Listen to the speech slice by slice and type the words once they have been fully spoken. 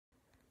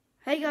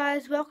Hey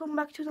guys, welcome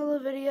back to another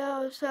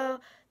video. So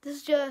this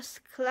is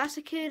just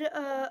Classic Kid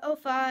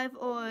 05,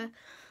 or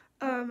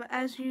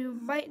as you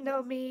might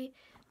know me,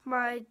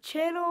 my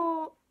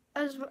channel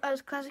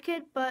as Classic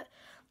Kid, but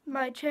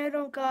my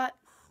channel got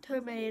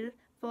terminated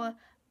for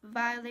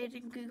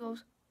violating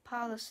Google's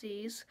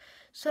policies.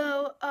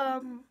 So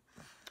and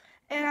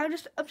I'm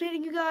just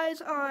updating you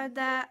guys on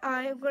that.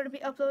 I am going to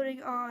be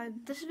uploading on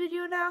this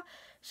video now.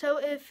 So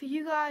if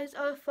you guys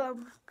are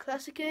from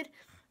Classic Kid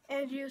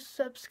and you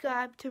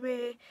subscribe to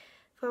me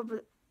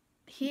from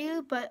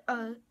here, but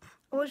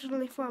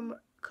originally from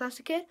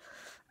Classic Kid,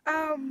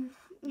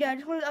 yeah, I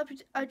just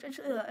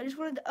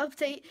wanted to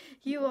update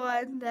you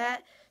on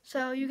that,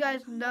 so you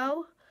guys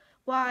know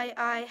why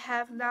I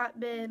have not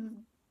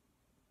been.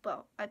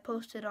 Well, I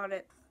posted on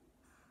it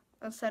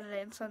on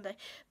Saturday and Sunday.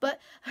 But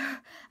I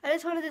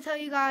just wanted to tell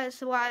you guys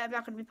why I'm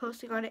not going to be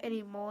posting on it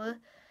anymore.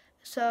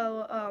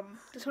 So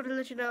just wanted to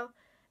let you know.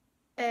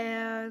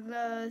 And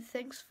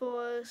thanks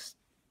for,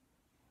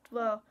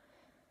 well,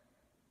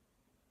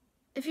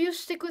 if you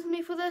stick with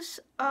me for this,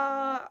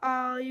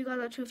 you guys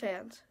are true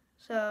fans.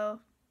 So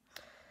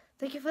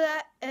thank you for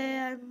that,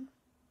 and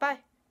bye.